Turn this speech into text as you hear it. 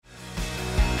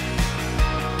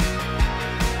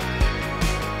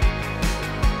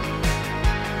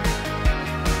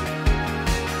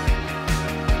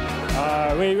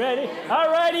All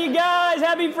righty, guys.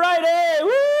 Happy Friday.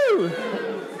 Woo!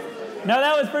 No,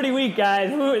 that was pretty weak,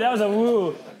 guys. Woo, that was a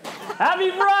woo. Happy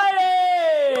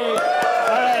Friday! All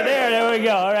right, there we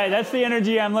go. All right, that's the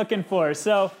energy I'm looking for.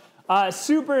 So,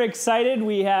 super excited.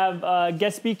 We have a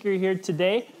guest speaker here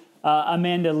today,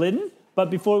 Amanda Liddon. But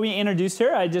before we introduce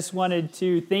her, I just wanted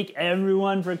to thank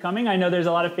everyone for coming. I know there's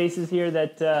a lot of faces here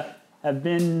that have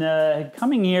been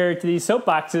coming here to these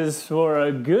soapboxes for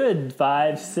a good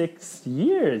 5-6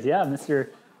 years. Yeah, Mr.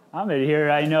 Ahmed here,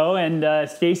 I know, and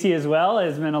Stacy as well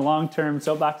has been a long-term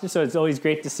soapboxer. So it's always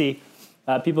great to see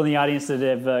people in the audience that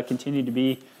have continued to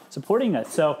be supporting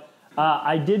us. So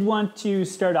I did want to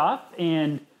start off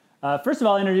and first of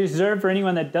all, introduce Zurb. For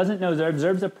anyone that doesn't know Zurb,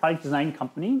 Zurb's a product design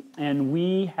company, and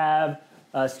we have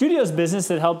a studios business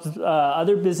that helps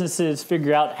other businesses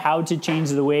figure out how to change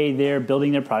the way they're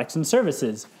building their products and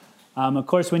services. Of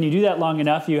course, when you do that long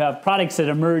enough, you have products that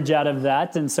emerge out of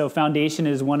that, and so Foundation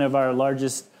is one of our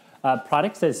largest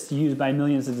products that's used by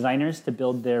millions of designers to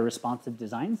build their responsive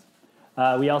designs.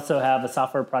 We also have a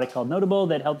software product called Notable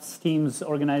that helps teams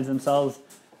organize themselves,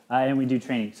 and we do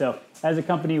training. So as a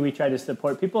company, we try to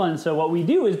support people. And so what we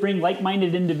do is bring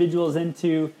like-minded individuals in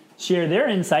to share their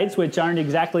insights, which aren't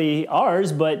exactly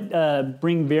ours, but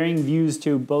bring varying views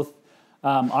to both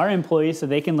our employees so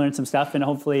they can learn some stuff, and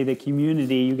hopefully the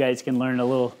community, you guys can learn a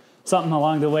little something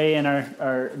along the way in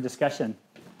our discussion.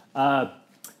 I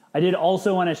did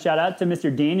also want to shout out to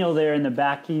Mr. Daniel there in the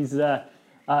back. He's a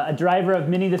driver of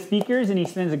many of the speakers, and he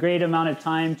spends a great amount of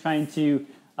time trying to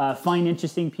find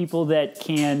interesting people that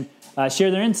can share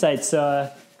their insights.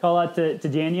 So call out to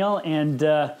Daniel. And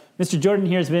Mr. Jordan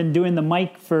here has been doing the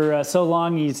mic for so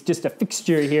long. He's just a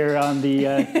fixture here on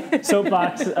the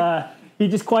soapbox. He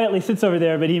just quietly sits over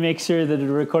there, but he makes sure that the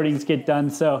recordings get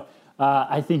done. So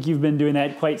I think you've been doing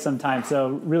that quite some time.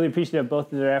 So really appreciate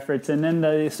both of their efforts. And then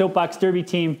the Soapbox Derby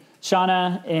team,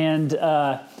 Shauna and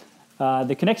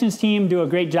the Connections team do a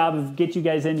great job of get you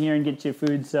guys in here and get you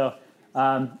food. So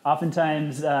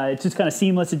oftentimes it's just kind of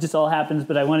seamless. It just all happens.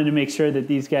 But I wanted to make sure that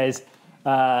these guys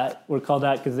were called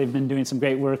out because they've been doing some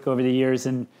great work over the years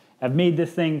and have made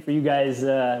this thing for you guys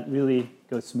really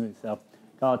go smooth. So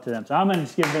call it to them. So I'm going to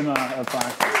just give them a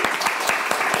applause.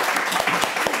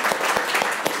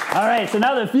 All right. So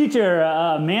now the future,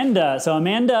 Amanda. So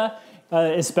Amanda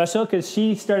is special because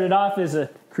she started off as a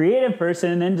creative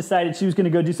person and then decided she was going to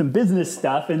go do some business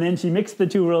stuff. And then she mixed the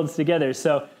two worlds together.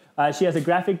 So she has a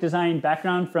graphic design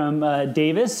background from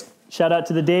Davis. Shout out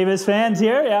to the Davis fans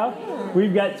here. Yeah,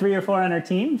 we've got 3 or 4 on our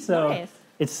team. So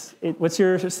nice. What's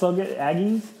your slogan?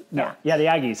 Aggies? No. Yeah, the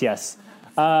Aggies. Yes.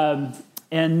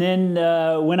 And then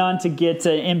went on to get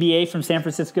an MBA from San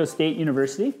Francisco State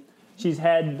University. She's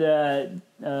had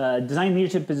design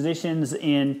leadership positions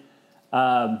in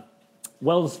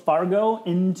Wells Fargo,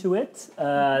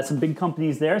 Intuit, some big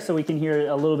companies there, so we can hear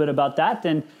a little bit about that.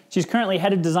 And she's currently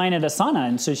head of design at Asana,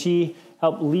 and so she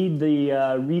helped lead the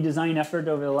redesign effort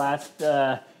over the last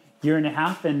year and a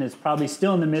half, and is probably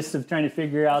still in the midst of trying to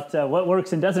figure out what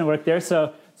works and doesn't work there.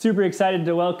 So super excited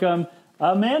to welcome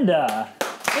Amanda.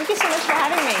 Thank you so much for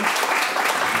having me.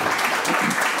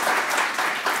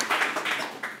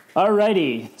 All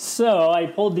righty, so I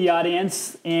polled the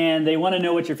audience, and they want to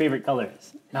know what your favorite color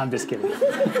is. No, I'm just kidding.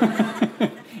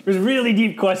 It was really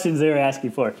deep questions they were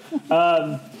asking for.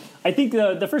 I think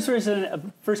the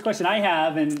first question I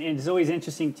have, and it's always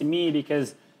interesting to me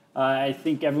because I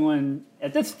think everyone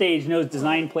at this stage knows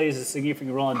design plays a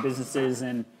significant role in businesses,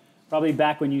 and probably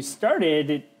back when you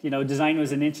started, design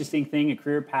was an interesting thing, a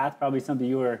career path, probably something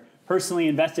you were personally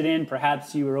invested in.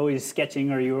 Perhaps you were always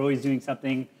sketching or you were always doing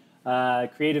something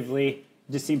creatively.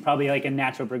 It just seemed probably like a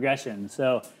natural progression.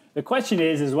 So the question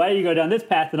is why do you go down this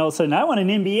path and all of a sudden I want an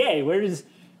MBA? Where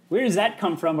does that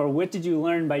come from, or what did you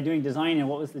learn by doing design, and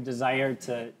what was the desire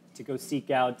to go seek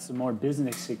out some more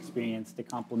business experience to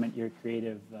complement your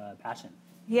creative passion?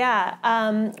 Yeah,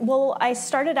 well, I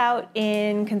started out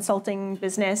in consulting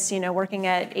business, working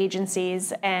at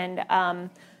agencies, and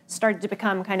started to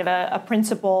become kind of a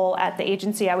principal at the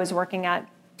agency I was working at.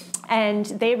 And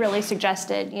they really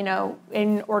suggested,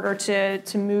 in order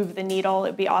to move the needle,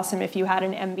 it'd be awesome if you had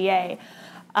an MBA.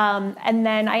 And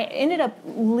then I ended up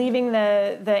leaving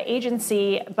the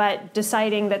agency, but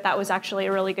deciding that was actually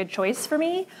a really good choice for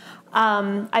me.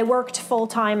 I worked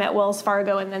full-time at Wells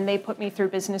Fargo, and then they put me through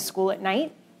business school at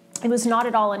night. It was not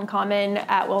at all uncommon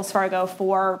at Wells Fargo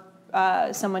for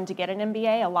someone to get an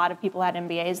MBA. A lot of people had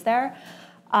MBAs there.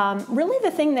 Really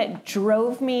the thing that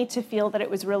drove me to feel that it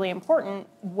was really important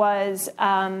was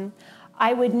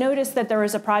I would notice that there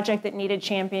was a project that needed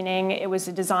championing. It was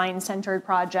a design-centered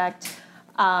project.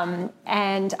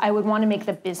 And I would want to make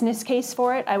the business case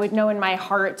for it. I would know in my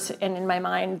heart and in my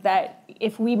mind that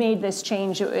if we made this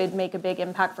change, it would make a big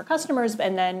impact for customers,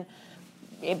 and then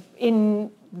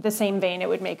in the same vein, it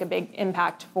would make a big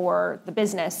impact for the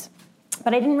business.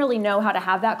 But I didn't really know how to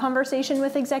have that conversation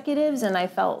with executives, and I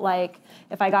felt like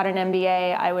if I got an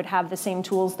MBA, I would have the same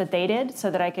tools that they did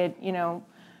so that I could,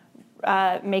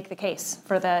 make the case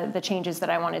for the changes that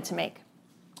I wanted to make.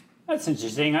 That's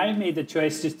interesting. I made the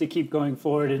choice just to keep going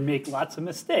forward and make lots of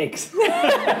mistakes.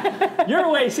 Your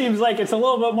way seems like it's a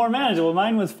little bit more manageable.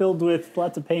 Mine was filled with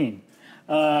lots of pain.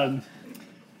 And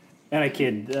I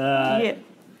kid.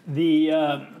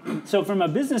 So from a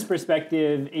business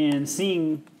perspective and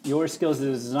seeing your skills as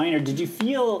a designer, did you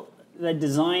feel that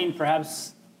design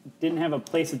perhaps didn't have a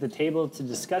place at the table to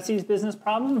discuss these business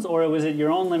problems, or was it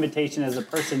your own limitation as a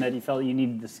person that you felt you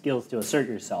needed the skills to assert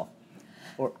yourself?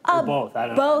 Or both? I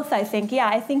don't know. Both, I think. Yeah,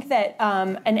 I think that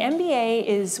an MBA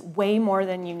is way more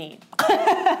than you need.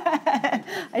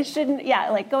 I shouldn't,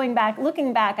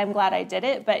 looking back, I'm glad I did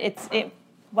it, but it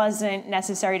wasn't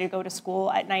necessary to go to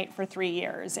school at night for 3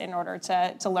 years in order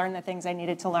to learn the things I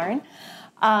needed to learn.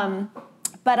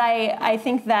 But I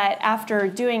think that after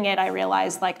doing it, I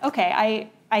realized, okay,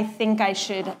 I think I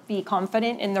should be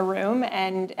confident in the room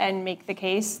and make the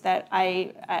case that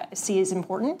I see as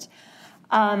important.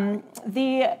 In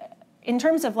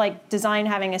terms of design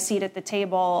having a seat at the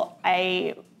table,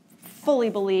 I fully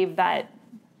believe that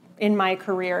in my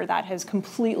career that has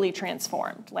completely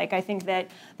transformed. I think that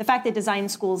the fact that design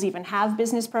schools even have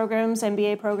business programs,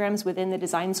 MBA programs within the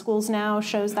design schools now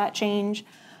shows that change.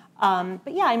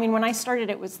 But yeah, when I started,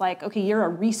 it was okay, you're a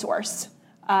resource.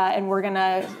 And we're going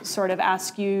to sort of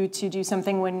ask you to do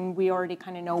something when we already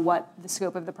kind of know what the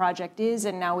scope of the project is,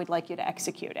 and now we'd like you to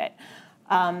execute it.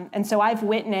 And so I've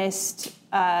witnessed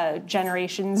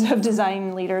generations of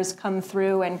design leaders come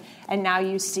through, and now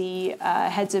you see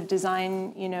heads of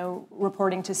design,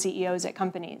 reporting to CEOs at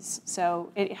companies.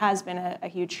 So it has been a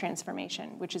huge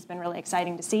transformation, which has been really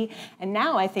exciting to see. And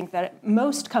now I think that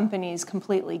most companies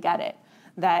completely get it.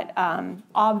 That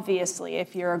obviously,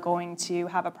 if you're going to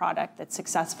have a product that's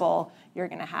successful, you're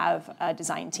going to have a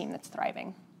design team that's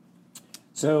thriving.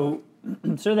 So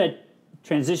that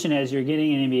transition as you're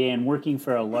getting an MBA and working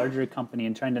for a larger company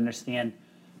and trying to understand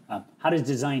how does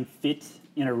design fit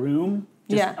in a room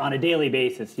just on a daily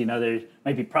basis. There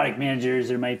might be product managers,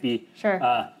 there might be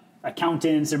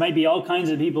accountants, there might be all kinds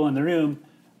of people in the room.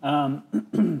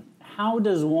 How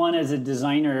does one as a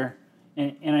designer,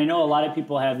 and I know a lot of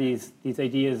people have these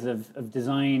ideas of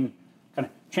design kind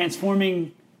of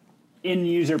transforming end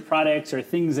user products or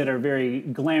things that are very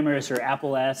glamorous or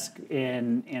Apple-esque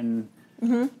and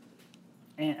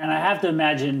I have to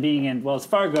imagine being in Wells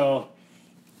Fargo,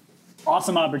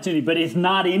 awesome opportunity, but it's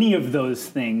not any of those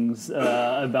things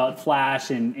about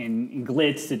flash and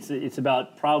glitz. It's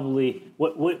about probably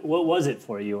what was it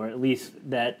for you, or at least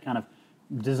that kind of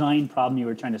design problem you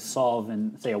were trying to solve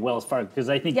in, say, a Wells Fargo? Because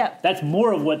I think that's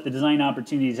more of what the design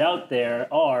opportunities out there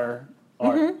are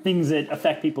things that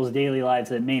affect people's daily lives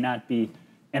that may not be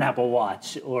an Apple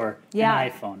Watch or an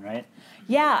iPhone, right?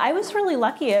 Yeah, I was really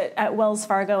lucky at Wells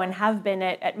Fargo and have been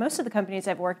at most of the companies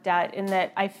I've worked at, in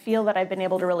that I feel that I've been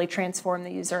able to really transform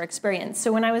the user experience.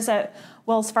 So when I was at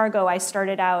Wells Fargo, I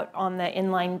started out on the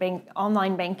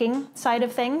online banking side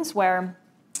of things, where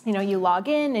you log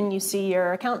in and you see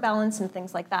your account balance and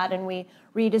things like that, and we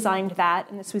redesigned that,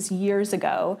 and this was years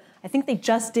ago. I think they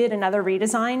just did another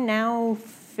redesign now,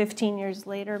 15 years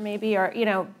later maybe, or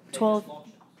 12.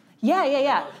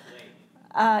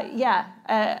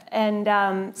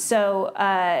 So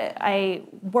I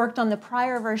worked on the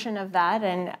prior version of that,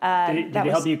 and did it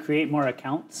help you create more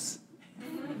accounts?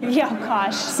 Yeah,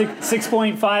 gosh.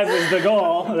 6.5 was the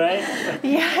goal, right?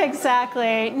 Yeah,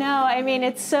 exactly. No,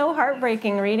 it's so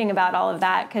heartbreaking reading about all of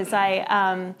that, because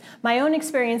my own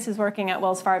experiences working at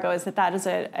Wells Fargo is that is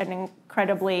an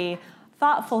incredibly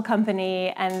thoughtful company,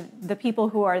 and the people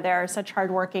who are there are such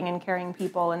hardworking and caring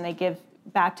people, and they give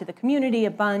back to the community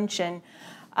a bunch, and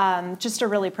just a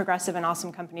really progressive and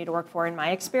awesome company to work for in my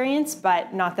experience,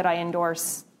 but not that I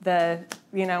endorse the,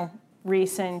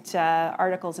 recent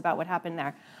articles about what happened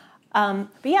there. So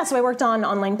I worked on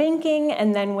online banking,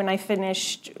 and then when I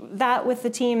finished that with the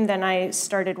team, then I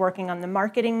started working on the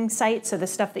marketing site, so the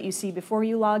stuff that you see before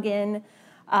you log in,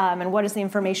 and what is the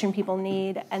information people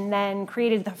need, and then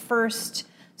created the first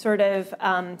sort of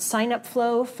sign-up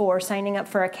flow for signing up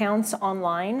for accounts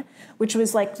online, which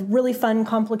was really fun,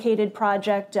 complicated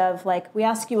project of we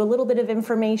ask you a little bit of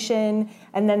information,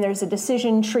 and then there's a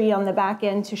decision tree on the back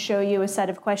end to show you a set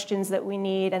of questions that we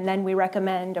need, and then we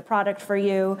recommend a product for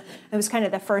you. It was kind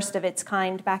of the first of its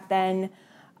kind back then.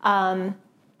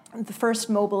 the first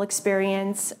mobile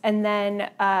experience, and then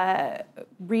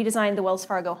redesigned the Wells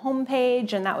Fargo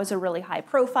homepage, and that was a really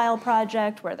high-profile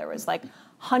project where there was like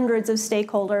hundreds of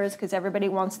stakeholders because everybody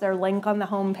wants their link on the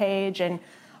homepage, and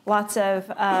lots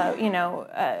of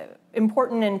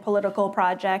important and political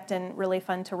project, and really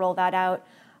fun to roll that out.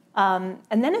 And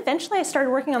then eventually I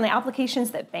started working on the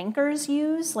applications that bankers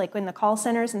use, like in the call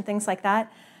centers and things like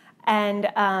that.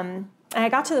 And I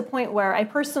got to the point where I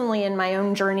personally, in my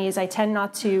own journeys, I tend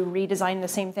not to redesign the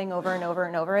same thing over and over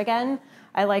and over again.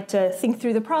 I like to think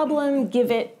through the problem, give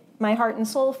it my heart and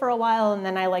soul for a while, and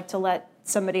then I like to let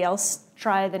somebody else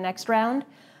try the next round.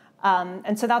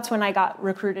 And so that's when I got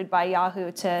recruited by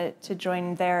Yahoo to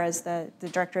join there as the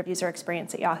director of user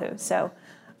experience at Yahoo. So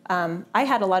I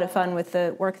had a lot of fun with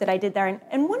the work that I did there.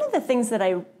 And one of the things that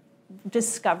I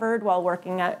discovered while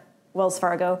working at Wells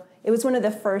Fargo, it was one of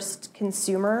the first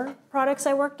consumer products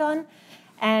I worked on.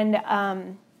 And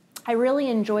I really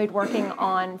enjoyed working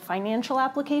on financial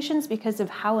applications because of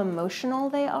how emotional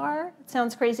they are. It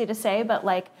sounds crazy to say, but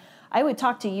like I would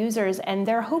talk to users and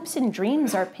their hopes and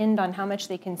dreams are pinned on how much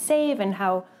they can save and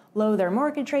how low their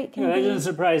mortgage rate can be. That doesn't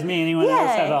surprise me. Anyone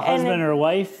else have a husband or a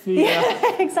wife?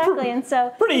 Yeah, exactly. And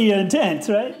so pretty intense,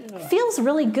 right? It feels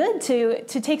really good to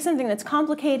take something that's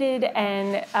complicated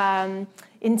and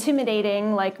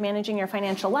intimidating, like managing your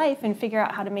financial life, and figure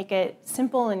out how to make it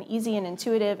simple and easy and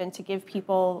intuitive, and to give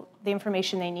people the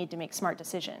information they need to make smart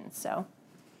decisions. So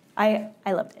I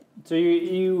loved it. So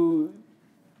you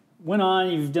went on,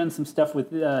 you've done some stuff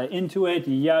with Intuit,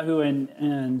 Yahoo,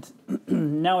 and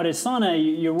now at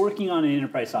Asana, you're working on an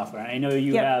enterprise software. I know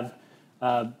you have,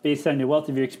 based on the wealth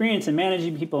of your experience in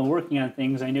managing people and working on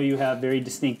things, I know you have very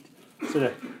distinct sort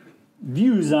of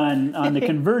views on the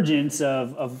convergence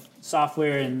of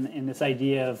software and this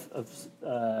idea of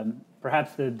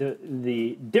perhaps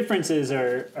the differences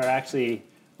are actually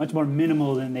much more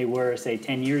minimal than they were, say,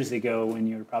 10 years ago when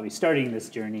you were probably starting this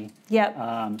journey. Yep.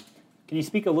 Can you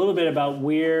speak a little bit about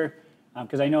where,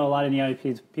 because I know a lot of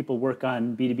the people work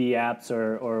on B2B apps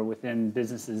or within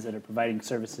businesses that are providing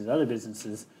services to other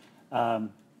businesses,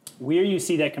 where you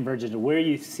see that convergence, or where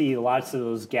you see lots of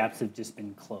those gaps have just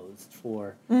been closed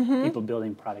for people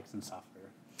building products and software?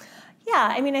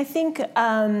 Yeah, I mean, I think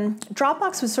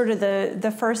Dropbox was sort of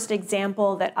the first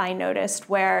example that I noticed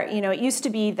where, it used to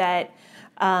be that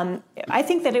I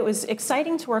think that it was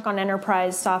exciting to work on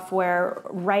enterprise software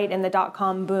right in the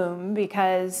dot-com boom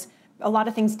because a lot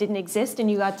of things didn't exist and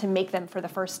you got to make them for the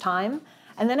first time.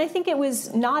 And then I think it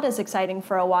was not as exciting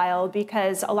for a while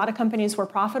because a lot of companies were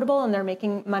profitable and they're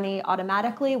making money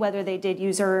automatically, whether they did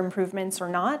user improvements or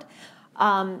not.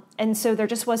 And so there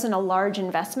just wasn't a large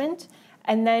investment.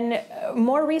 And then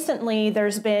more recently,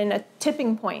 there's been a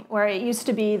tipping point where it used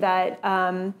to be that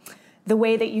the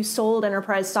way that you sold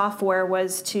enterprise software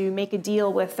was to make a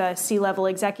deal with a C-level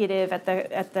executive at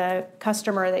the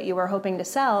customer that you were hoping to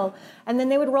sell, and then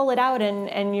they would roll it out,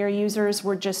 and your users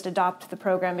would just adopt the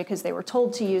program because they were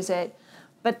told to use it.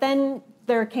 But then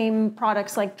there came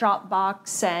products like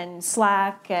Dropbox and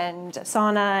Slack and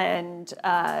Asana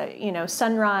and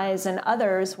Sunrise and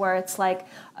others, where it's like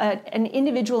an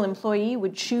individual employee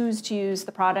would choose to use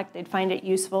the product. They'd find it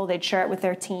useful. They'd share it with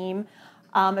their team.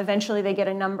 Eventually, they get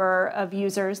a number of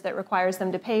users that requires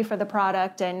them to pay for the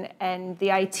product, and the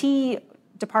IT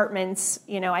departments.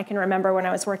 I can remember when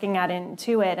I was working at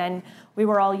Intuit, and we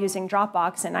were all using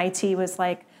Dropbox, and IT was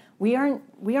like, "We aren't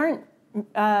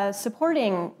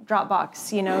supporting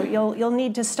Dropbox. You'll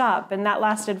need to stop." And that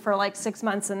lasted for like 6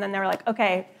 months, and then they were like,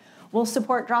 "Okay, we'll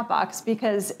support Dropbox,"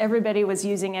 because everybody was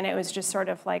using it. And it was just sort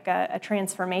of like a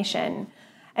transformation,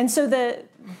 and so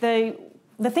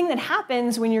the thing that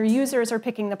happens when your users are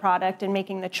picking the product and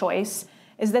making the choice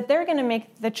is that they're going to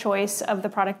make the choice of the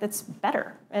product that's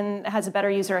better and has a better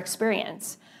user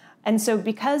experience. And so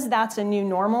because that's a new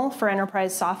normal for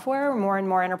enterprise software, more and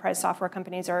more enterprise software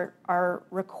companies are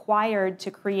required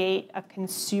to create a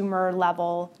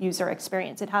consumer-level user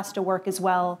experience. It has to work as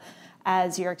well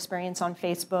as your experience on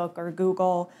Facebook or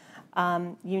Google.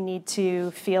 You need to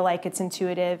feel like it's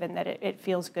intuitive and that it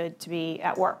feels good to be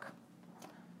at work.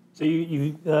 So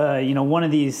one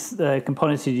of these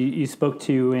components you spoke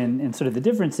to and sort of the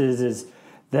differences is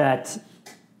that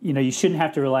you shouldn't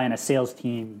have to rely on a sales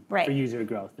team for user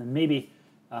growth, and maybe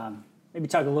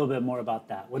talk a little bit more about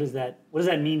that. What does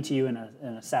that mean to you in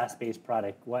a SaaS-based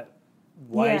product?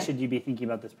 Why should you be thinking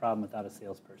about this problem without a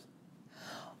salesperson?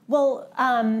 Well,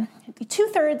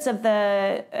 2/3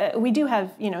 of we do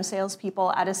have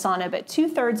salespeople at Asana, but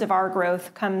 2/3 of our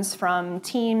growth comes from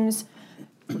teams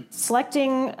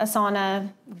selecting Asana,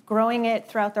 growing it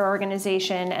throughout their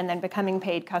organization, and then becoming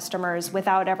paid customers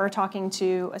without ever talking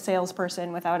to a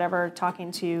salesperson, without ever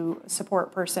talking to a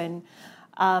support person.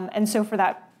 And so for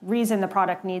that reason, the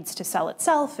product needs to sell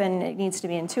itself and it needs to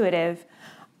be intuitive.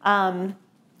 I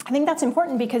think that's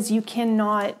important because you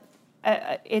cannot,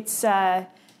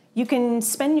 you can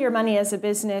spend your money as a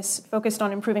business focused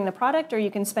on improving the product, or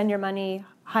you can spend your money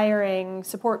hiring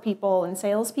support people and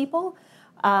salespeople.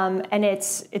 And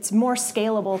it's more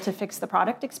scalable to fix the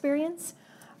product experience.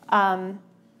 And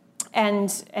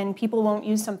people won't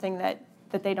use something that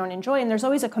they don't enjoy. And there's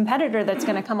always a competitor that's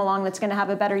going to come along that's going to have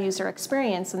a better user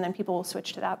experience, and then people will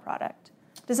switch to that product.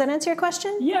 Does that answer your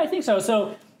question? Yeah, I think so.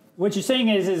 So what you're saying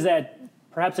is that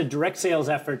perhaps a direct sales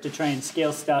effort to try and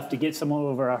scale stuff to get someone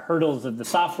over our hurdles of the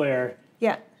software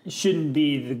shouldn't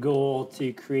be the goal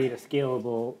to create a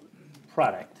scalable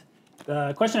product.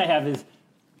 The question I have is,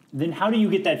 then how do you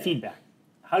get that feedback?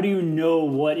 How do you know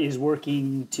what is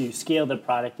working to scale the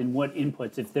product and what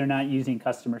inputs? If they're not using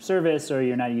customer service or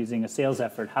you're not using a sales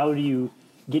effort, how do you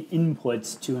get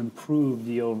inputs to improve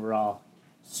the overall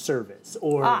service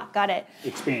or got it.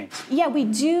 experience? Yeah, we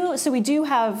do. So we do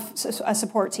have a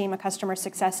support team, a customer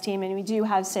success team, and we do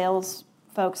have sales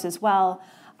folks as well.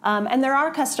 And there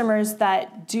are customers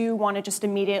that do want to just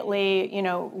immediately,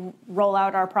 roll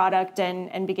out our product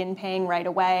and begin paying right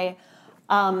away.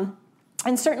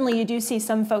 And certainly you do see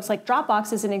some folks, like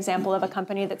Dropbox is an example of a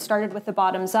company that started with the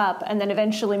bottoms up and then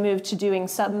eventually moved to doing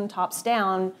some tops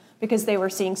down because they were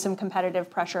seeing some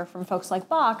competitive pressure from folks like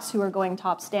Box who are going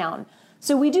tops down.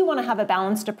 So we do want to have a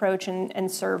balanced approach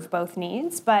and serve both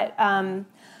needs. But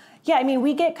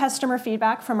we get customer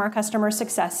feedback from our customer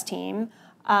success team.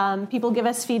 People give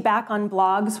us feedback on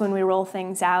blogs when we roll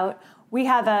things out. We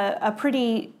have a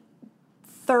pretty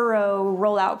thorough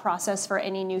rollout process for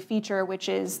any new feature, which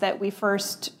is that we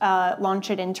first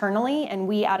launch it internally, and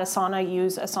we at Asana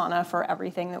use Asana for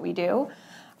everything that we do.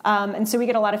 And so we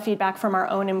get a lot of feedback from our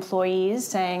own employees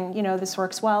saying, this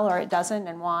works well or it doesn't,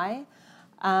 and why.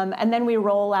 And then we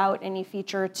roll out any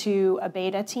feature to a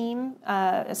beta team,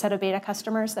 a set of beta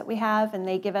customers that we have, and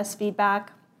they give us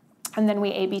feedback, and then we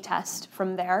A/B test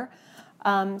from there.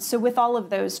 So with all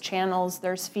of those channels,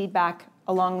 there's feedback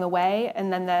along the way,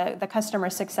 and then the customer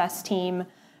success team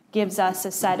gives us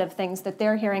a set of things that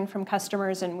they're hearing from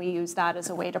customers, and we use that as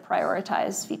a way to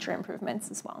prioritize feature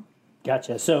improvements as well.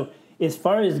 Gotcha. So as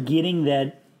far as getting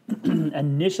that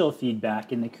initial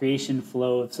feedback in the creation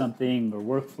flow of something or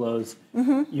workflows,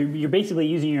 you're basically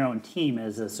using your own team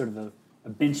as a sort of a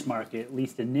benchmark, at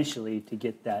least initially, to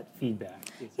get that feedback.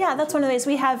 Yeah, that's one of the ways.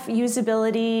 We have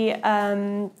usability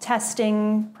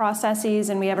testing processes,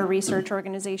 and we have a research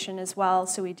organization as well.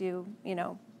 So we do,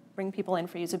 bring people in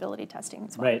for usability testing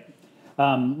as well. Right.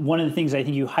 One of the things I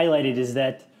think you highlighted is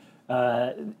that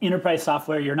enterprise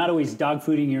software, you're not always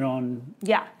dogfooding your own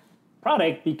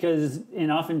product, because in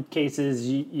often cases,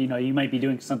 you might be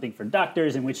doing something for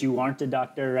doctors in which you aren't a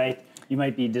doctor, right? You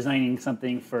might be designing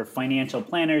something for financial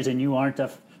planners and you aren't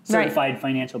a certified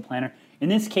financial planner. In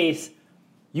this case,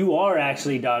 you are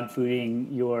actually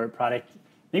dogfooding your product.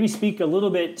 Maybe speak a little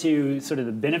bit to sort of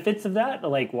the benefits of that,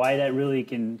 like why that really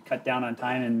can cut down on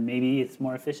time and maybe it's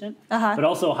more efficient, but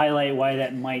also highlight why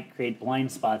that might create blind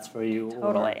spots for you.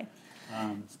 Totally.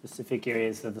 Or specific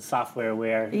areas of the software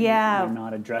where you're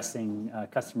not addressing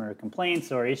customer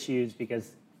complaints or issues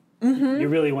because you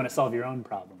really want to solve your own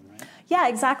problem. Yeah,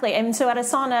 exactly. And so at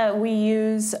Asana, we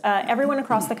use, everyone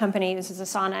across the company uses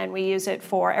Asana, and we use it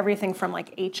for everything from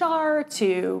like HR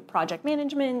to project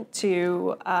management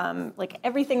to like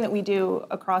everything that we do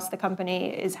across the company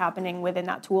is happening within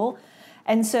that tool.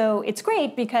 And so it's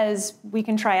great because we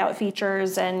can try out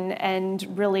features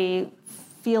and really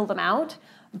feel them out.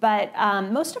 But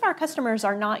most of our customers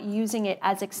are not using it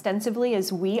as extensively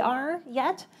as we are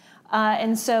yet.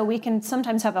 And so we can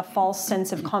sometimes have a false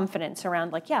sense of confidence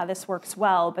around like, yeah, this works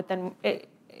well. But then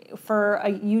for a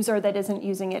user that isn't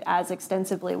using it as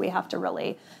extensively, we have to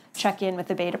really check in with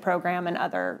the beta program and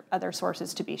other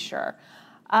sources to be sure.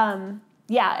 And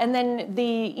then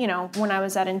when I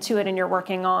was at Intuit and you're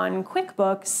working on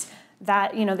QuickBooks,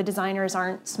 that, the designers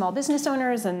aren't small business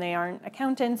owners and they aren't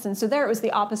accountants. And so there it was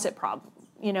the opposite problem,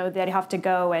 they'd have to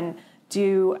go and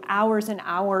do hours and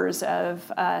hours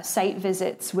of site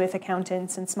visits with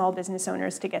accountants and small business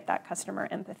owners to get that customer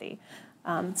empathy.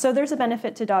 So there's a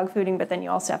benefit to dogfooding, but then you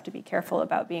also have to be careful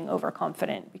about being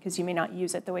overconfident because you may not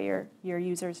use it the way your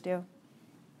users do.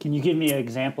 Can you give me an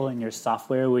example in your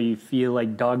software where you feel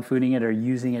like dogfooding it or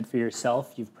using it for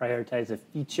yourself? You've prioritized a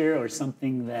feature or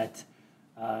something that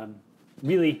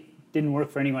really didn't work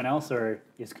for anyone else or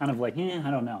is kind of like,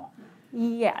 I don't know.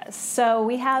 Yes. So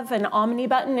we have an Omni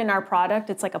button in our product.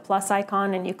 It's like a plus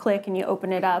icon, and you click and you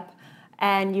open it up,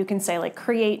 and you can say like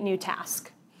create new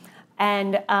task.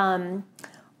 And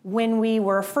when we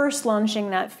were first launching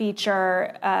that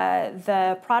feature,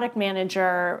 the product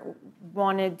manager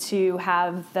wanted to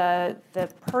have the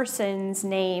person's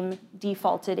name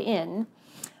defaulted in.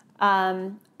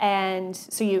 And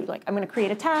so you like, I'm going to create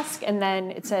a task, and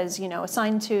then it says,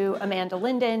 assigned to Amanda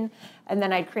Linden, and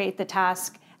then I'd create the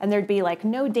task, and there'd be like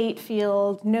no date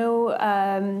field,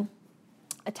 no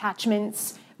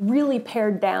attachments, really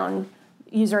pared down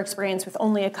user experience with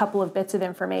only a couple of bits of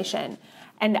information.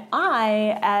 And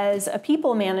I, as a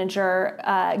people manager,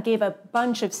 gave a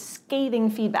bunch of scathing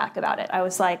feedback about it. I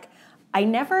was like, I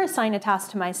never assign a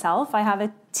task to myself. I have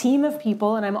a team of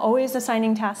people, and I'm always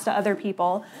assigning tasks to other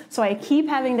people. So I keep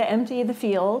having to empty the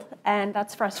field, and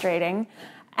that's frustrating.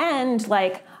 And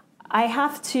like, I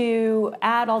have to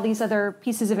add all these other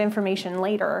pieces of information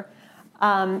later.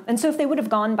 And so if they would have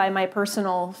gone by my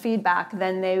personal feedback,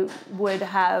 then they would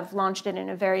have launched it in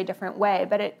a very different way.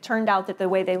 But it turned out that the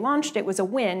way they launched it was a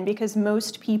win, because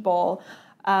most people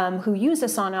who use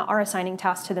Asana are assigning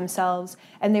tasks to themselves,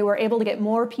 and they were able to get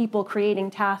more people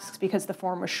creating tasks because the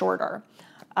form was shorter.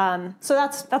 So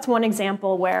that's one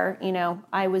example where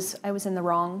I was in the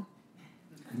wrong.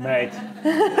 Right.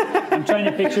 I'm trying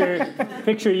to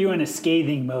picture you in a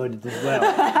scathing mode as well.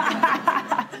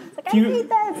 Like, I hate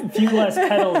this. Few less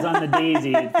petals on the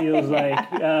daisy, it feels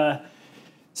like.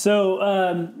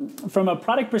 So from a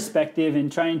product perspective,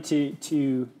 and trying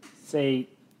to say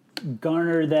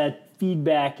garner that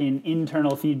feedback and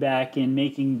internal feedback in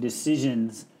making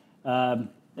decisions.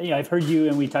 I've heard you,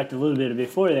 and we talked a little bit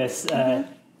before this.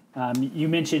 You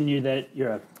mentioned that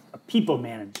you're a people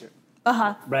manager,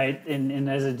 right? And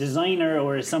as a designer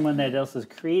or as someone that also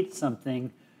creates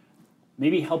something,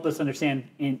 maybe help us understand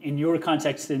in your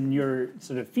context and your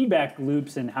sort of feedback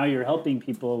loops and how you're helping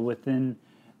people within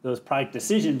those product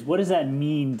decisions. What does that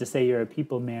mean to say you're a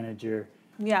people manager?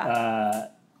 Yeah.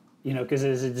 Because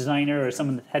as a designer or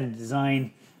someone that had a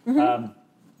design,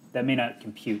 that may not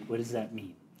compute. What does that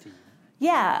mean to you?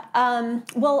 Yeah.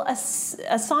 Well,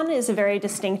 Asana is a very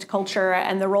distinct culture,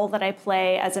 and the role that I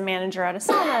play as a manager at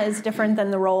Asana is different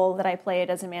than the role that I played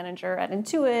as a manager at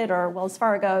Intuit or Wells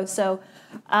Fargo. So,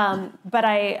 but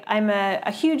I'm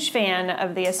a huge fan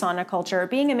of the Asana culture.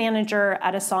 Being a manager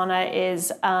at Asana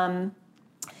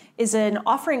is an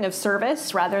offering of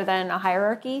service rather than a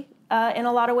hierarchy in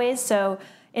a lot of ways. So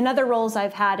in other roles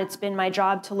I've had, it's been my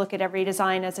job to look at every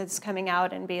design as it's coming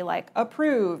out and be like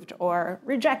approved or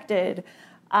rejected.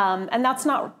 And that's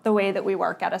not the way that we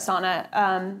work at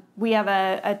Asana. We have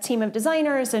a team of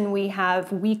designers, and we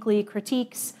have weekly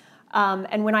critiques.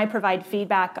 And when I provide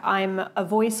feedback, I'm a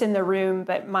voice in the room,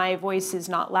 but my voice is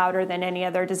not louder than any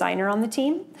other designer on the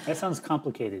team. That sounds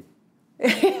complicated.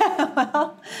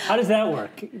 How does that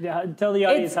work? Tell the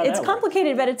audience how that works. It's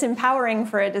complicated, but it's empowering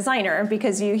for a designer,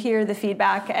 because you hear the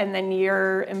feedback and then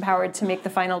you're empowered to make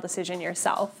the final decision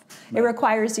yourself. Right. It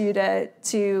requires you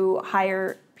to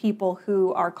hire people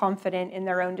who are confident in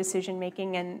their own decision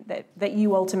making, and that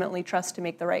you ultimately trust to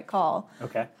make the right call.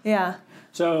 Okay. Yeah.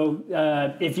 So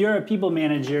if you're a people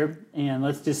manager, and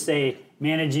let's just say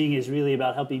managing is really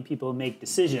about helping people make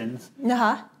decisions.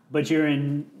 But you're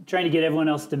trying to get everyone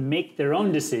else to make their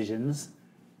own decisions,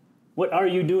 what are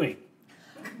you doing?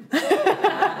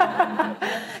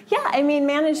 Yeah,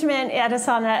 management at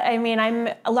Asana, I'm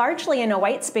largely in a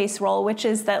white space role, which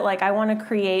is that I want to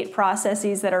create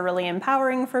processes that are really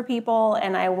empowering for people,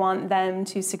 and I want them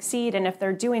to succeed. And if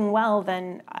they're doing well,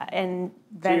 then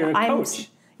you're a coach.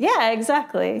 Yeah,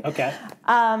 exactly. Okay.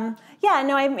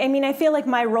 I feel like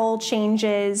my role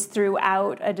changes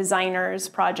throughout a designer's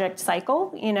project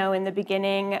cycle. In the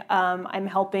beginning, I'm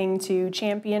helping to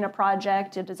champion a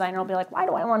project. A designer will be like, why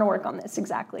do I want to work on this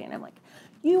exactly? And I'm like,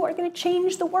 you are going to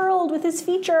change the world with this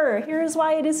feature. Here's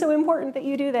why it is so important that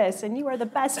you do this. And you are the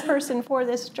best person for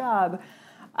this job.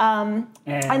 And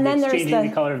then there's changing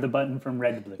the color of the button from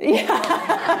red to blue.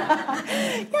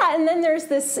 Yeah, and then there's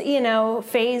this,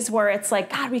 phase where it's like,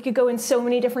 God, we could go in so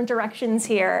many different directions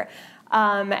here.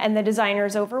 And the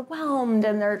designer's overwhelmed,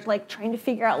 and they're trying to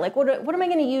figure out what am I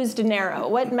going to use to narrow?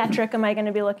 What metric am I going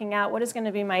to be looking at? What is going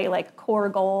to be my core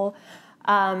goal?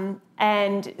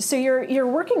 And so you're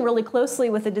working really closely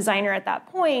with the designer at that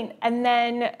point, and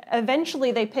then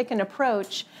eventually they pick an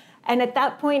approach. And at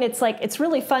that point, it's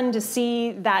really fun to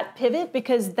see that pivot,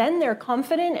 because then they're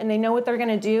confident and they know what they're going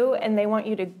to do, and they want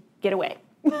you to get away.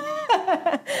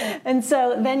 And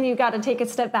so then you got to take a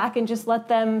step back and just let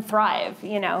them thrive,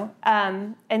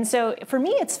 And so for me,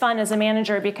 it's fun as a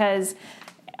manager, because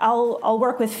I'll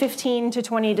work with 15 to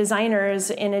 20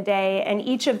 designers in a day, and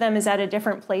each of them is at a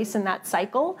different place in that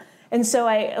cycle. And so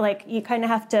you kind of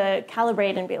have to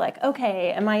calibrate and be like,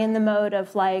 okay, am I in the mode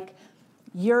of like,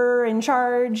 you're in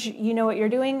charge, you know what you're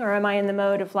doing, or am I in the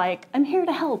mode of like, I'm here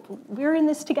to help, we're in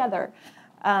this together?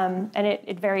 And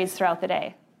it varies throughout the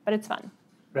day, but it's fun.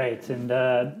 Right,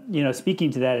 and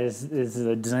speaking to that as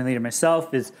a design leader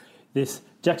myself, is this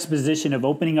juxtaposition of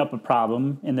opening up a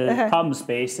problem in the problem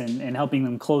space and helping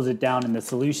them close it down in the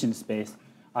solution space.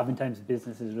 Oftentimes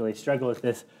businesses really struggle with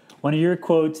this. One of your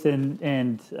quotes, and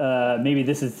maybe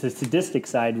this is the sadistic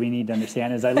side we need to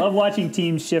understand, is I love watching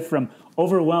teams shift from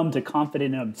overwhelmed to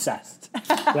confident and obsessed,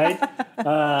 right?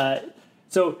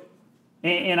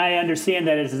 And I understand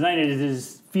that as a designer, it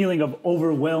is feeling of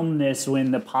overwhelmedness when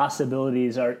the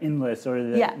possibilities are endless,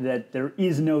 or that there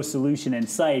is no solution in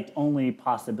sight, only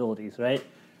possibilities, right?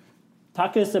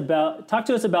 Talk to us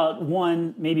about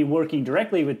one, maybe working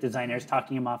directly with designers,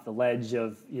 talking them off the ledge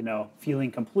of,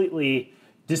 feeling completely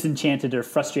disenchanted or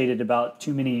frustrated about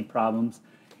too many problems,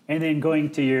 and then going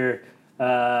to your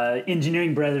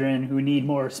engineering brethren who need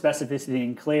more specificity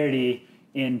and clarity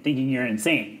in thinking you're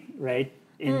insane, right?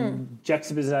 In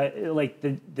juxtapose, like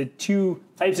the two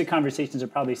types of conversations are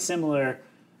probably similar,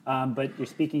 but you're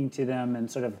speaking to them and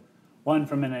sort of one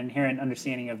from an inherent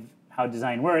understanding of how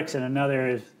design works, and another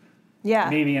is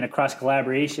maybe in a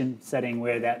cross-collaboration setting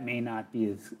where that may not be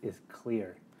as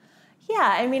clear.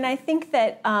 Yeah, I mean, I think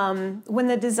that when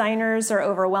the designers are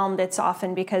overwhelmed, it's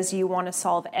often because you want to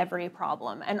solve every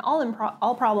problem, and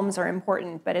all problems are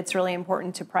important, but it's really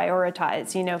important to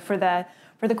prioritize. For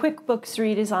the QuickBooks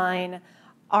redesign,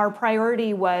 our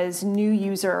priority was new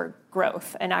user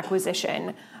growth and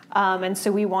acquisition. And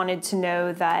so we wanted to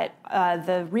know that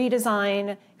the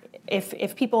redesign, if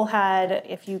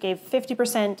you gave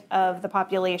 50% of the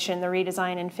population the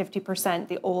redesign and 50%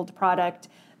 the old product,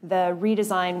 the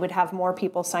redesign would have more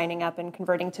people signing up and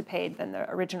converting to paid than the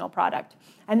original product.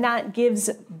 And that gives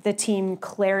the team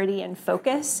clarity and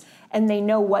focus, and they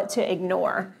know what to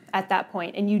ignore at that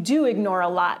point. And you do ignore a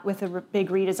lot with a big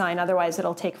redesign, otherwise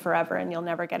it'll take forever and you'll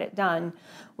never get it done.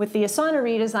 With the Asana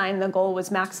redesign, the goal was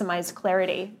maximize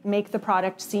clarity, make the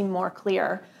product seem more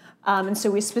clear. And so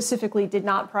we specifically did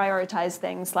not prioritize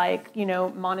things like,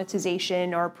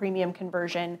 monetization or premium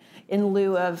conversion in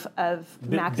lieu of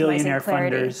maximizing billionaire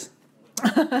clarity. Funders.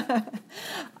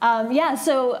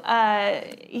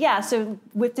 So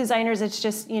with designers, it's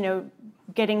just,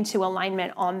 getting to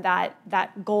alignment on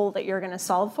that goal that you're going to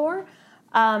solve for.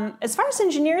 As far as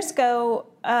engineers go,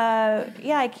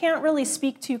 I can't really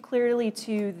speak too clearly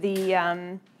to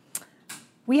the.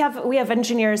 We have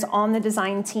engineers on the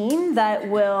design team that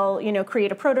will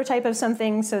create a prototype of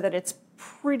something so that it's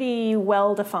pretty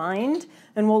well defined,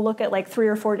 and we'll look at like 3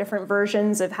 or 4 different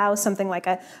versions of how something like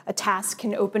a task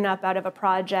can open up out of a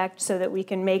project, so that we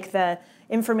can make the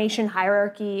information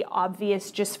hierarchy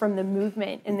obvious just from the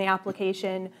movement in the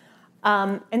application.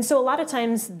 And so a lot of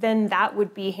times then that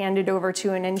would be handed over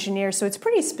to an engineer. So it's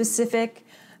pretty specific.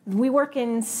 We work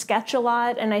in Sketch a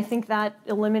lot, and I think that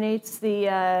eliminates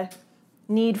the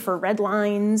need for red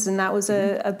lines, and that was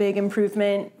a big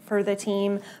improvement for the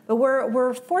team. But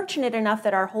we're fortunate enough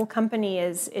that our whole company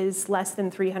is less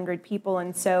than 300 people,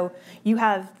 and so you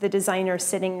have the designers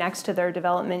sitting next to their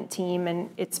development team, and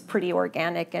it's pretty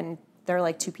organic, and they're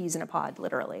like 2 peas in a pod,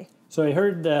 literally. So I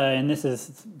heard, and this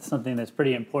is something that's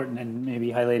pretty important and maybe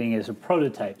highlighting, is a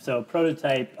prototype. So a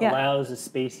prototype allows a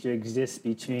space to exist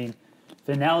between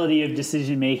finality of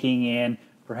decision-making and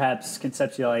perhaps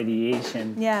conceptual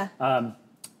ideation. Yeah.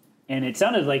 And it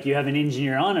sounded like you have an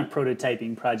engineer on a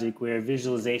prototyping project where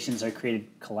visualizations are created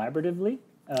collaboratively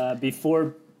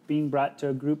before being brought to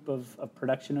a group of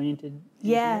production-oriented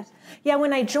engineers? Yeah,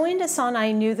 when I joined Asana,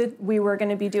 I knew that we were going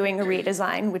to be doing a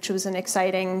redesign, which was an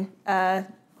exciting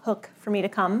hook for me to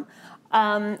come.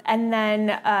 And then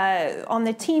on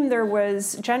the team, there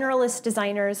was generalist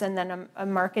designers and then a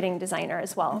marketing designer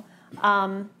as well.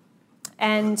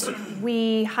 And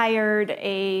we hired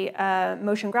a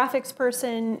motion graphics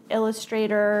person,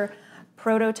 illustrator,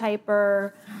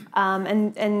 prototyper,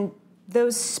 and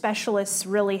those specialists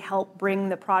really help bring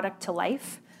the product to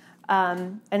life.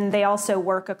 And they also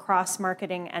work across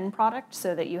marketing and product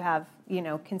so that you have,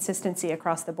 consistency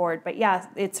across the board. But yeah,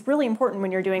 it's really important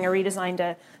when you're doing a redesign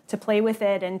to play with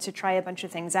it and to try a bunch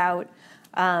of things out,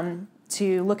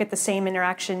 to look at the same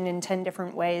interaction in 10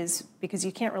 different ways, because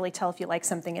you can't really tell if you like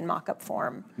something in mock-up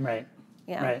form. Right.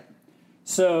 Yeah. Right.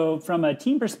 So from a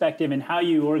team perspective and how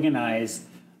you organize,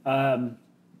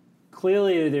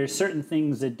 clearly there's certain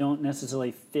things that don't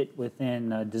necessarily fit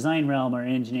within a design realm or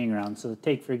engineering realm. So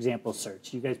take, for example,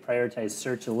 search. You guys prioritize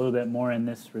search a little bit more in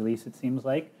this release, it seems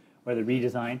like, or the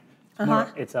redesign.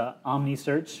 It's a omni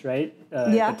search, right?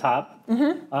 At the top.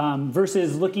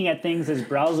 Versus looking at things as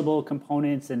browsable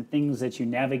components and things that you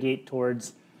navigate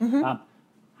towards.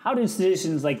 How do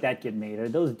decisions like that get made? Are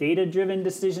those data-driven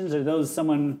decisions? Are those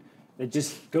someone that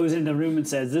just goes in the room and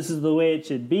says, this is the way it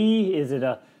should be? Is it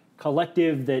a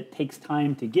collective that takes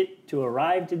time to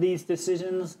arrive to these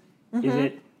decisions? Is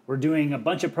it we're doing a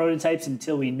bunch of prototypes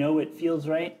until we know it feels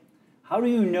right? How do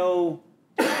you know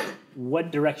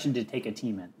what direction to take a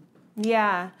team in?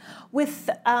 Yeah, with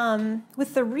the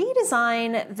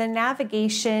redesign, the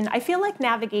navigation, I feel like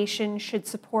navigation should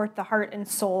support the heart and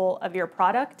soul of your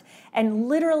product. And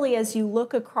literally, as you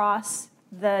look across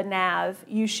the nav,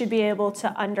 you should be able to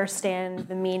understand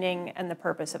the meaning and the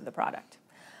purpose of the product.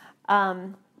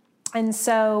 And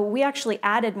so we actually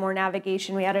added more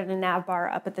navigation. We added a nav bar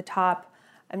up at the top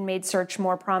and made search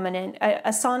more prominent.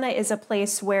 Asana is a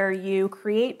place where you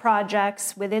create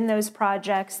projects. Within those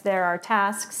projects, there are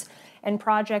tasks, and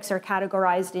projects are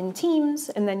categorized in teams,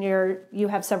 and then you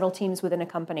have several teams within a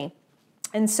company.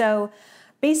 And so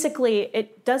basically,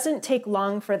 it doesn't take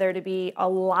long for there to be a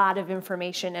lot of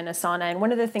information in Asana. And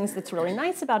one of the things that's really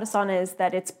nice about Asana is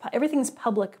that everything's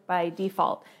public by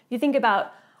default. If you think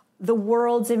about the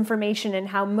world's information and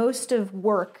how most of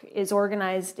work is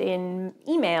organized in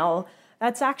email,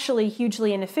 that's actually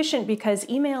hugely inefficient because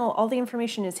email, all the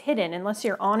information is hidden. Unless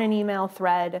you're on an email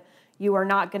thread, you are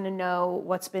not going to know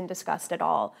what's been discussed at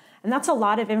all. And that's a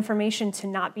lot of information to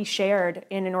not be shared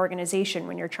in an organization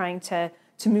when you're trying to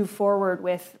move forward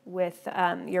with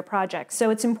your project.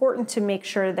 So it's important to make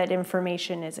sure that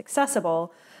information is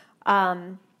accessible.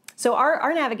 So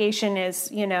our navigation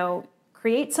is,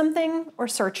 create something or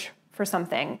search for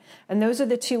something. And those are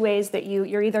the two ways that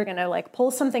you're either going to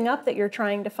pull something up that you're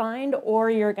trying to find,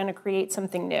 or you're going to create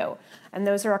something new. And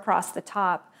those are across the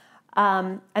top.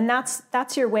 And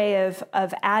that's your way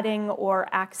of adding or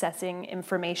accessing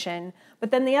information. But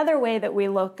then the other way that we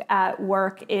look at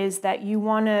work is that you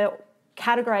want to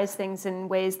categorize things in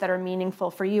ways that are meaningful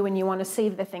for you, and you want to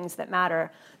save the things that matter.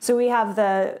 So we have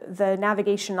the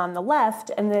navigation on the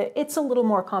left, and it's a little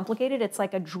more complicated. It's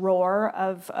like a drawer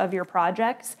of your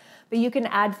projects, but you can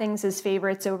add things as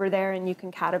favorites over there, and you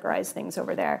can categorize things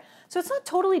over there. So it's not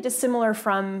totally dissimilar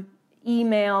from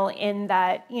email in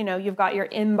that you've got your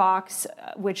inbox,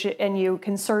 and you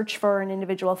can search for an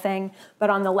individual thing, but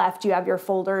on the left you have your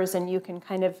folders, and you can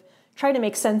kind of try to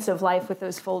make sense of life with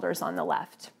those folders on the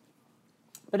left.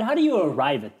 But how do you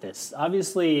arrive at this?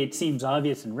 Obviously, it seems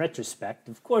obvious in retrospect.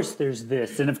 Of course there's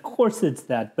this, and of course it's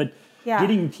that. But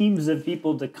getting teams of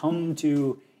people to come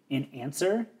to an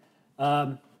answer,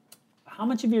 how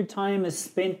much of your time is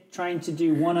spent trying to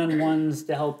do one-on-ones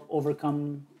to help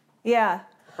overcome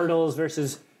hurdles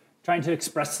versus trying to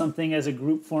express something as a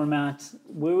group format?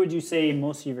 Where would you say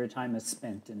most of your time is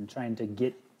spent in trying to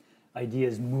get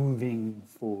ideas moving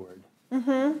forward?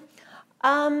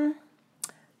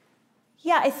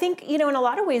 Yeah, I think, in a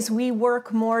lot of ways we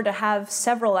work more to have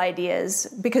several ideas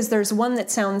because there's one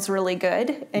that sounds really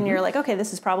good and you're like, okay,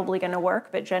 this is probably going to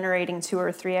work, but generating 2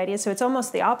 or 3 ideas. So it's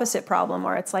almost the opposite problem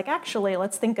where it's like, actually,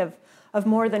 let's think of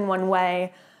more than one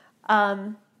way.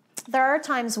 There are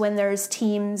times when there's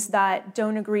teams that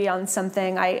don't agree on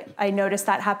something. I notice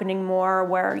that happening more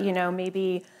where,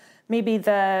 maybe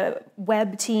the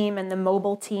web team and the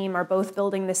mobile team are both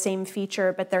building the same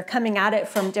feature, but they're coming at it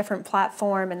from different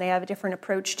platform and they have a different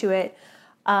approach to it.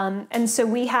 And so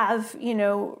we have,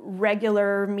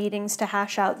 regular meetings to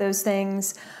hash out those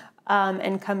things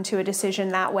and come to a decision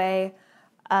that way.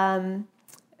 The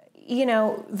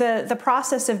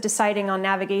process of deciding on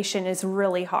navigation is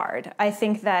really hard. I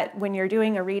think that when you're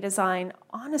doing a redesign,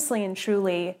 honestly and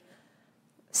truly,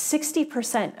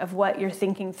 60% of what you're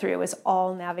thinking through is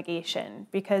all navigation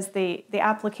because the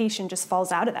application just falls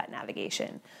out of that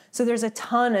navigation. So there's a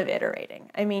ton of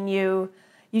iterating. I mean, you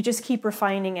just keep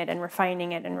refining it and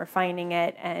refining it and refining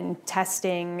it and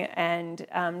testing and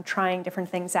trying different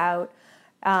things out.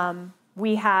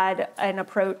 We had an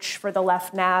approach for the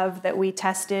left nav that we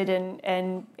tested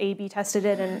and A/B tested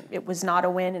it, and it was not a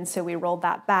win, and so we rolled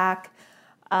that back.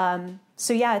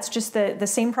 So yeah, it's just the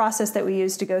same process that we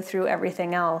use to go through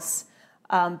everything else.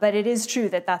 But it is true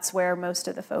that that's where most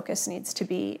of the focus needs to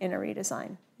be in a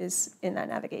redesign, is in that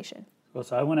navigation. Cool.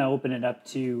 So I want to open it up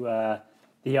to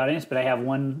the audience, but I have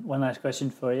one last question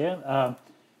for you.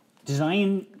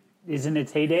 Design is in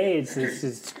its heyday.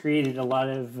 It's created a lot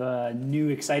of new,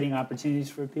 exciting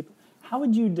opportunities for people. How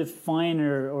would you define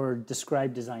or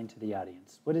describe design to the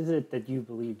audience? What is it that you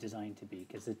believe design to be?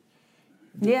 Because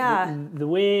Yeah. The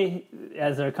way,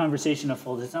 as our conversation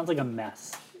unfolds, it sounds like a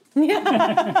mess. Yeah,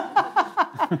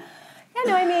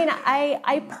 no, I mean,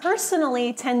 I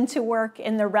personally tend to work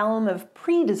in the realm of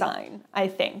pre-design, I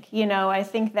think. I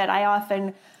think that I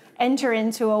often enter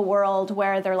into a world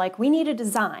where they're like, we need a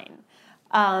design.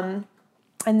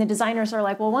 And the designers are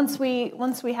like, well, once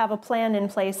we have a plan in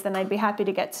place, then I'd be happy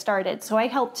to get started. So I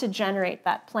help to generate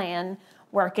that plan,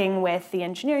 working with the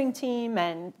engineering team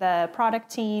and the product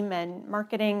team and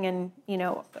marketing and,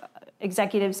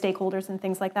 executive stakeholders and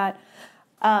things like that.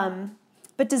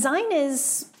 But design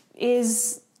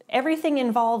is everything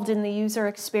involved in the user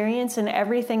experience and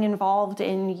everything involved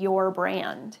in your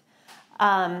brand.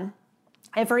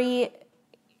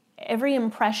 Every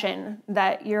impression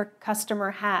that your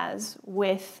customer has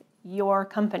with your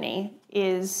company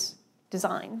is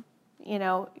design.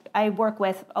 I work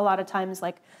with a lot of times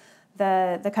like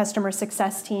the customer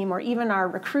success team or even our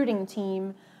recruiting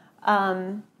team.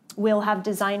 We'll have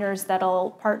designers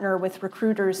that'll partner with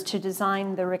recruiters to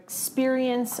design the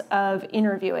experience of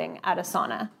interviewing at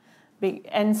Asana.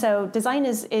 And so design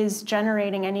is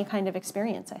generating any kind of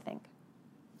experience, I think.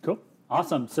 Cool.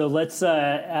 Awesome. So let's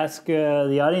ask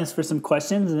the audience for some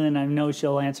questions, and then I know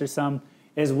she'll answer some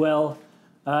as well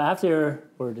after your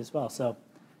word as well. So,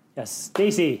 yes,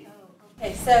 Stacy.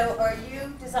 Okay, so are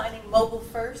you designing mobile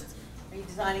first? Are you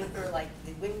designing for like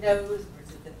the Windows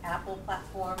versus the Apple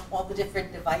platform, all the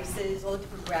different devices, all the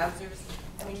different browsers?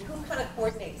 I mean, who kind of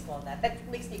coordinates all that? That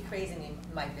makes me crazy in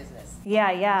my business.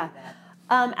 Yeah.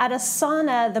 At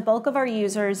Asana, the bulk of our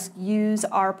users use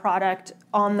our product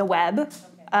on the web.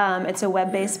 Okay. It's a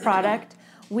web-based product.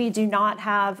 We do not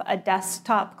have a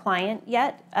desktop client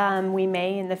yet. We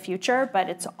may in the future, but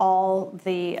it's all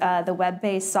the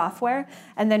web-based software.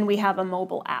 And then we have a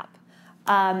mobile app.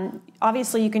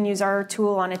 Obviously, you can use our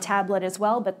tool on a tablet as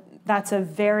well, but that's a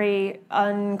very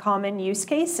uncommon use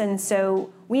case. And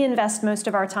so we invest most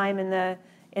of our time in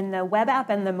the web app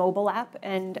and the mobile app.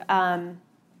 And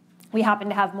we happen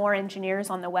to have more engineers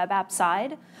on the web app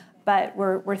side, but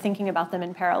we're thinking about them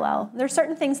in parallel. There's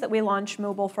certain things that we launch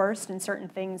mobile first and certain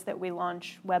things that we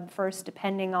launch web first,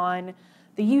 depending on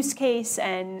the use case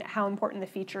and how important the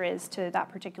feature is to that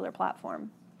particular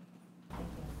platform. You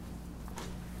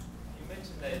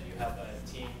mentioned that you have a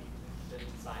team that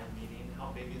design meeting.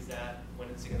 How big is that? When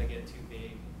is it going to get too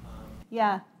big?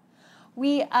 Yeah,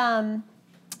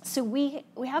 so we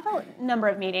have a number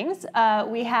of meetings.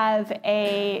 We have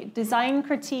a design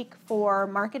critique for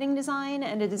marketing design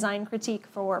and a design critique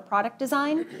for product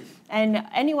design. And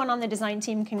anyone on the design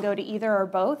team can go to either or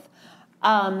both.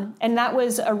 And that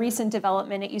was a recent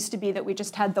development. It used to be that we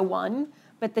just had the one,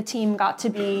 but the team got to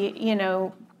be,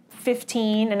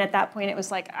 15. And at that point, it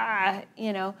was like,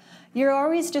 you're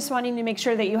always just wanting to make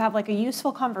sure that you have like a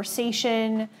useful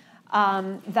conversation,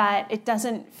 that it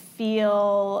doesn't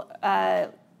feel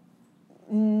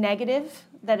negative,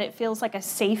 that it feels like a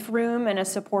safe room and a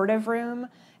supportive room.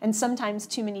 And sometimes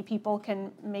too many people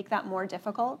can make that more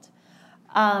difficult.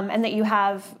 And that you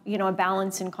have, a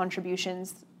balance in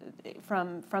contributions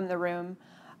from the room.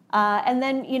 And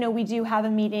then, we do have a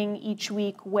meeting each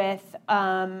week with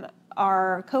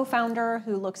our co-founder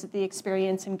who looks at the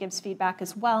experience and gives feedback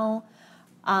as well.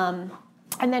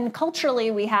 And then culturally,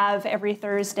 we have every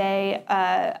Thursday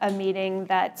a meeting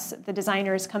that's the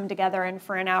designers come together, and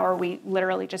for an hour we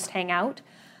literally just hang out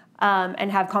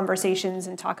and have conversations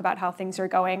and talk about how things are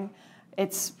going.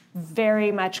 It's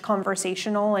very much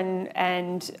conversational,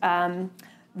 and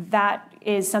that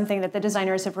is something that the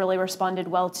designers have really responded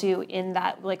well to, in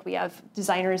that like we have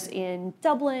designers in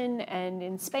Dublin and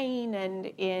in Spain and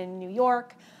in New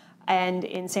York and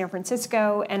in San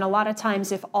Francisco, and a lot of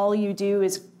times if all you do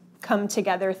is come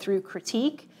together through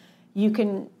critique,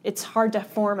 it's hard to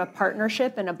form a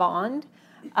partnership and a bond.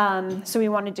 So we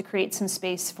wanted to create some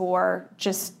space for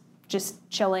just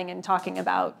chilling and talking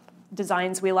about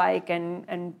designs we like,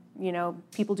 and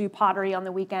people do pottery on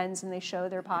the weekends and they show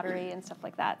their pottery and stuff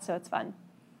like that. So it's fun.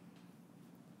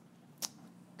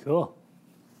 Cool.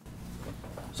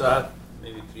 So I have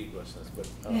maybe 3 questions, but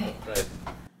right.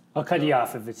 I'll cut you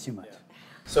off if it's too much. Yeah.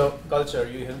 So culture,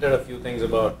 you hinted a few things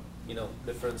about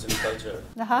difference in culture.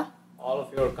 Uh-huh. All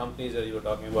of your companies that you were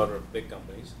talking about are big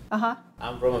companies. Uh-huh.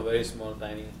 I'm from a very small,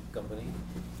 tiny company,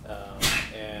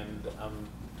 and I'm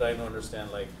trying to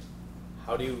understand, like,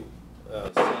 how do you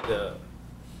see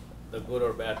the good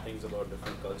or bad things about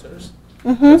different cultures?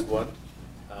 Mm-hmm. That's one.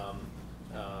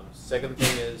 Second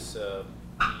thing is,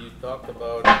 you talked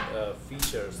about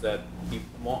features that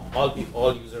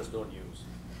all users don't use.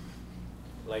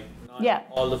 Like, not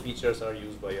all the features are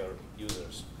used by your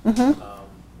users. Mm-hmm.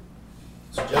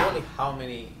 So generally, how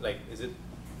many, like, is it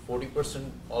 40%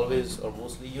 always or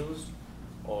mostly used,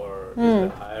 or is there a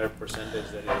higher percentage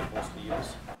that is mostly used?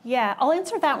 Yeah, I'll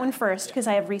answer that one first because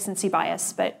I have recency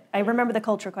bias, but I remember the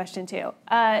culture question too.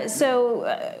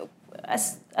 Asana,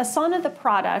 the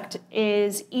product,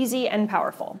 is easy and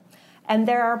powerful. And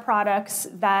there are products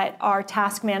that are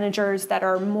task managers that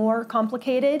are more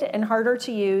complicated and harder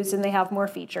to use, and they have more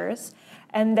features.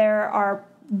 And there are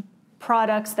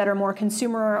products that are more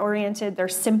consumer-oriented, they're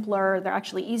simpler, they're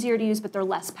actually easier to use, but they're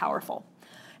less powerful.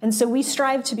 And so we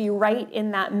strive to be right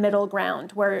in that middle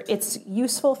ground where it's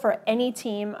useful for any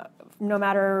team, no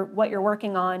matter what you're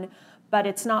working on, but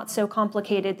it's not so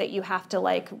complicated that you have to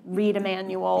like read a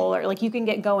manual, or like you can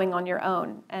get going on your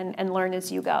own and learn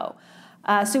as you go.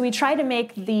 So we try to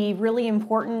make the really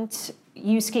important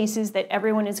use cases that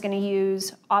everyone is going to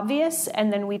use obvious,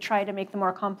 and then we try to make the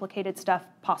more complicated stuff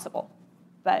possible,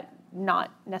 but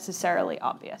not necessarily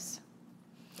obvious.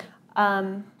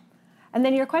 And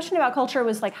then your question about culture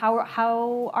was like,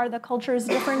 how are the cultures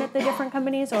different at the different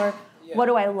companies, or what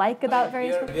do I like about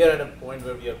various companies? We are at a point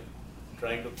where we are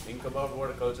trying to think about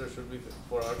what a culture should be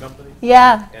for our company.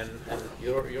 Yeah. And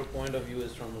your point of view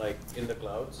is from like in the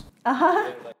clouds.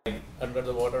 Uh-huh. They're like under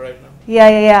the water right now.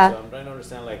 Yeah. So I'm trying to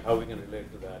understand like how we can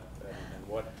relate to that and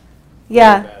what.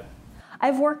 Yeah. Bad.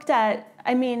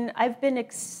 I've been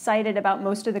excited about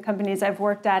most of the companies I've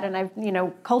worked at, and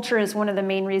culture is one of the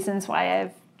main reasons why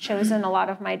I've chosen a lot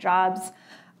of my jobs.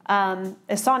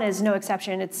 Asana is no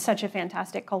exception. It's such a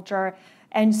fantastic culture.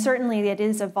 And certainly it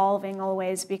is evolving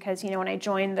always because, when I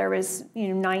joined, there was,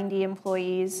 90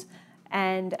 employees,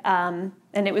 and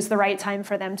it was the right time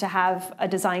for them to have a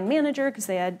design manager because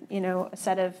they had, a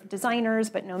set of designers,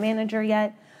 but no manager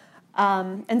yet.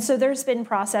 And so there's been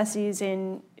processes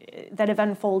that have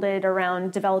unfolded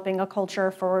around developing a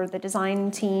culture for the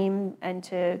design team, and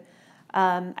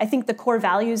I think the core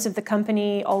values of the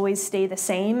company always stay the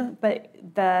same, but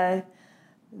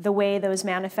the way those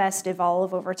manifest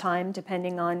evolve over time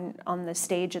depending on the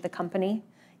stage of the company.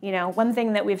 One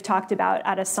thing that we've talked about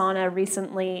at Asana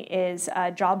recently is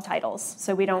job titles.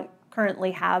 So we don't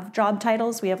currently have job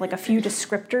titles. We have like a few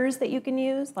descriptors that you can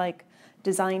use, like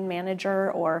design manager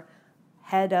or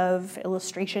head of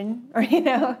illustration, or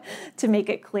to make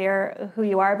it clear who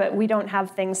you are. But we don't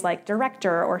have things like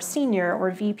director or senior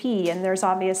or VP, and there's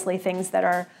obviously things that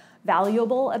are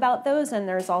valuable about those, and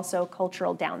there's also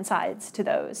cultural downsides to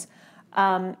those.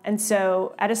 And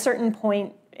so at a certain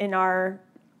point in our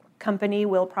company,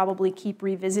 we'll probably keep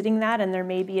revisiting that, and there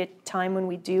may be a time when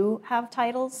we do have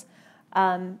titles.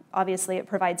 Obviously, it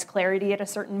provides clarity at a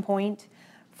certain point,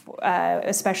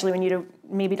 especially when you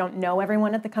maybe don't know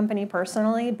everyone at the company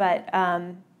personally, but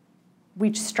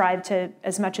we strive to,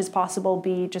 as much as possible,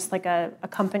 be just like a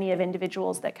company of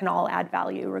individuals that can all add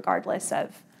value regardless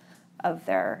of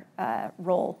their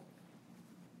role.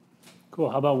 Cool.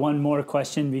 How about one more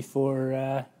question before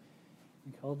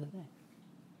we call it a day?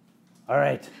 All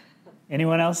right.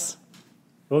 Anyone else?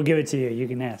 We'll give it to you. You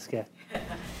can ask. Yeah.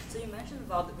 So you mentioned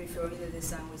about referring the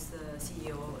design with the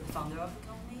CEO, the founder of the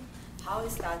company. How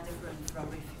is that different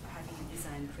from having a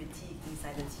design critique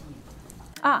inside the team?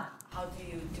 How do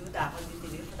you do that? How do you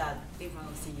deliver that in front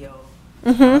of the CEO?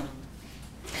 Mm-hmm.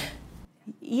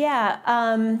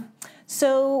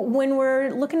 So when we're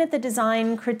looking at the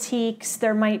design critiques,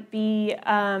 there might be,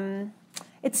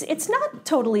 it's not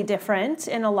totally different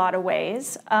in a lot of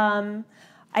ways.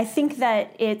 I think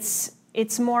that it's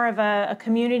more of a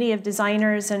community of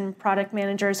designers and product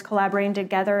managers collaborating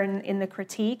together in the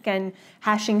critique and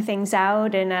hashing things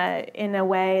out in a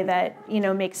way that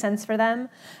makes sense for them.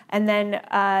 And then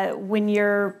when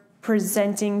you're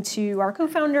presenting to our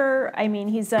co-founder,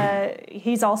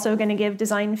 he's also going to give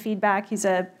design feedback. He's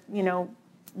a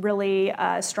really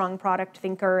strong product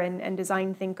thinker and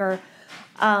design thinker.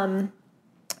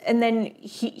 And then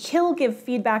he'll give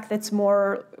feedback that's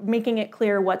more making it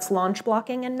clear what's launch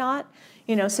blocking and not.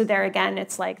 So there again,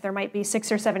 it's like there might be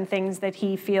 6 or 7 things that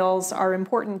he feels are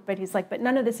important, but he's like, but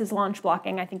none of this is launch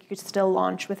blocking. I think you could still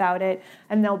launch without it.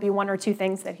 And there'll be 1 or 2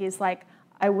 things that he's like,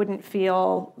 I wouldn't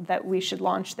feel that we should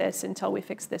launch this until we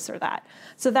fix this or that.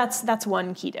 So that's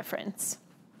one key difference.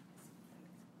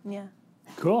 Yeah.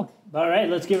 Cool. All right,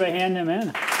 let's give a hand to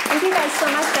Amanda. Thank you guys so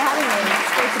much for having me.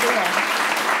 It's great to be here.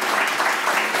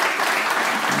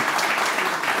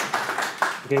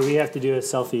 Okay, we have to do a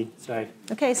selfie. Sorry.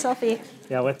 Okay, selfie.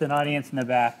 Yeah, with an audience in the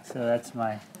back. So that's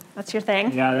your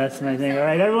thing? Yeah, that's my thing. All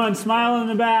right, everyone smile in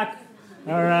the back.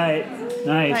 All right.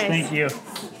 Nice. Thank you.